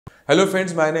Hello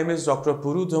friends, my name is Dr.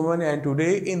 Puru Dhawan and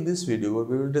today in this video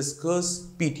we will discuss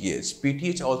PTH.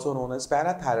 PTH also known as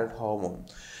parathyroid hormone.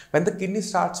 When the kidney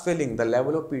starts failing, the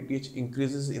level of PTH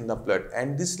increases in the blood,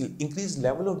 and this increased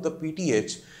level of the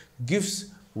PTH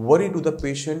gives worry to the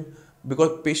patient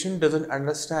because patient doesn't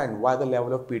understand why the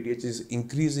level of PTH is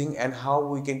increasing and how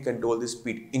we can control this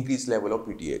increased level of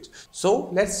PTH. So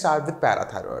let's start with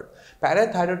parathyroid.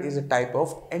 Parathyroid is a type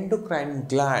of endocrine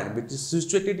gland which is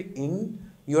situated in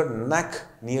your neck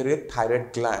near a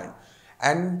thyroid gland,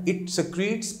 and it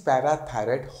secretes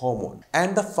parathyroid hormone,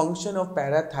 and the function of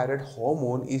parathyroid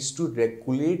hormone is to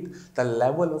regulate the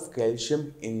level of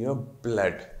calcium in your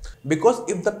blood. Because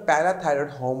if the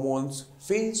parathyroid hormones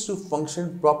fails to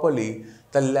function properly,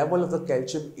 the level of the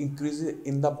calcium increases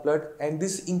in the blood, and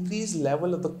this increased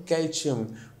level of the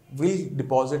calcium will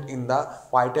deposit in the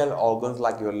vital organs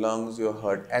like your lungs, your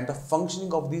heart, and the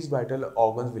functioning of these vital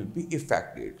organs will be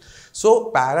affected.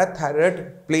 So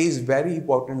parathyroid plays very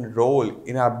important role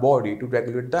in our body to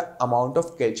regulate the amount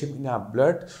of calcium in our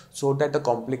blood so that the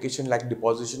complication like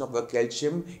deposition of the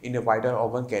calcium in a vital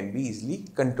organ can be easily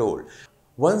controlled.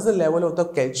 Once the level of the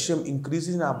calcium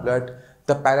increases in our blood,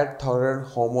 the parathyroid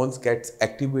hormones gets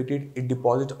activated. It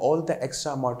deposits all the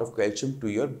extra amount of calcium to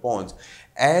your bones.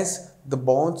 As the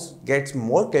bones gets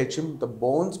more calcium, the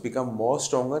bones become more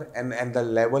stronger, and the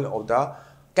level of the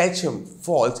calcium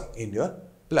falls in your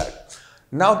blood.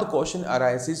 Now the question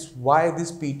arises why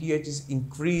this PTH is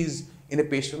increased in a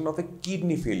patient of a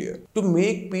kidney failure. To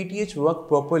make PTH work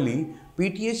properly,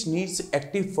 PTH needs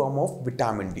active form of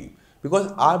vitamin D.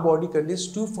 Because our body contains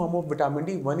two forms of vitamin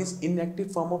D. One is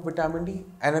inactive form of vitamin D,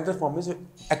 another form is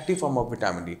active form of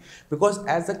vitamin D. Because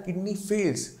as the kidney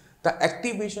fails, the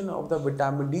activation of the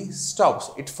vitamin D stops,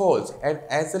 it falls, and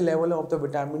as the level of the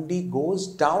vitamin D goes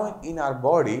down in our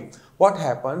body, what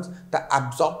happens? The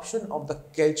absorption of the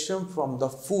calcium from the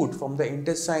food, from the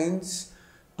intestines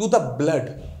to the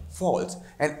blood falls,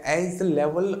 and as the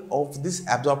level of this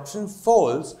absorption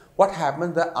falls, what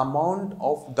happens? The amount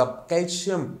of the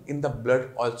calcium in the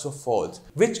blood also falls,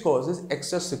 which causes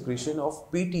excess secretion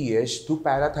of PTH to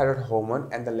parathyroid hormone,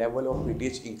 and the level of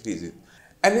PTH increases.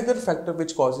 Another factor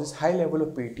which causes high level of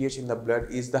PTH in the blood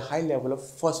is the high level of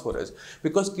phosphorus,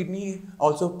 because kidney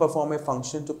also perform a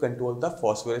function to control the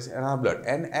phosphorus in our blood,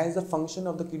 and as the function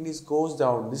of the kidneys goes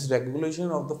down, this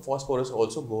regulation of the phosphorus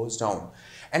also goes down,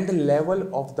 and the level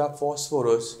of the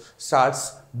phosphorus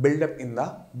starts build up in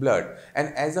the blood,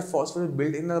 and as the phosphorus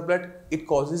build in the blood, it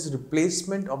causes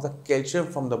replacement of the calcium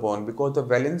from the bone, because the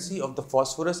valency of the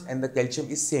phosphorus and the calcium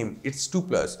is same, it's 2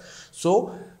 plus.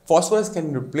 So phosphorus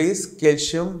can replace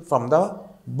calcium from the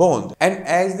bones, and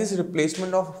as this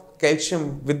replacement of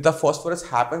calcium with the phosphorus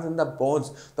happens in the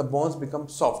bones become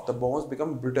soft, the bones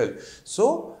become brittle.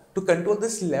 So to control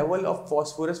this level of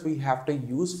phosphorus, we have to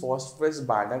use phosphorus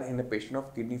binder in a patient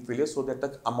of kidney failure so that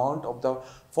the amount of the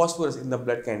phosphorus in the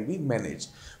blood can be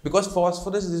managed, because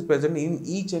phosphorus is present in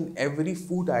each and every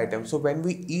food item. So when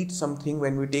we eat something,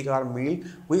 when we take our meal,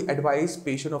 we advise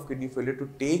patient of kidney failure to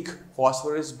take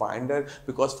phosphorus binder,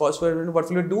 because phosphorus, what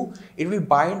will it do? It will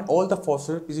bind all the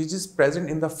phosphorus which is present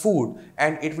in the food,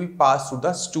 and it will pass through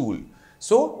the stool.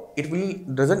 So it will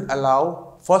doesn't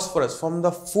allow phosphorus from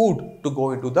the food to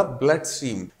go into the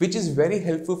bloodstream, which is very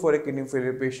helpful for a kidney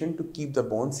failure patient to keep the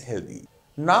bones healthy.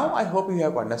 Now I hope you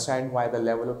have understand why the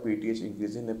level of PTH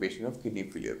increases in a patient of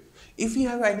kidney failure. If you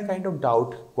have any kind of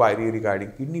doubt, query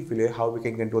regarding kidney failure, how we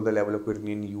can control the level of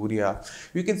creatinine, urea,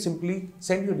 you can simply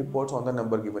send your reports on the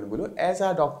number given below. As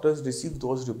our doctors receive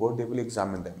those reports, they will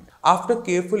examine them. After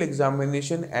careful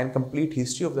examination and complete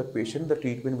history of the patient, the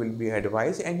treatment will be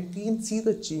advised, and you can see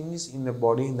the changes in the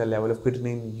body in the level of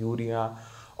creatinine, urea,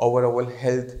 overall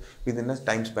health within a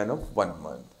time span of 1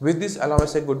 month. With this, allow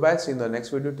us to say goodbye. See you in the next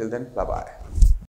video. Till then, bye bye.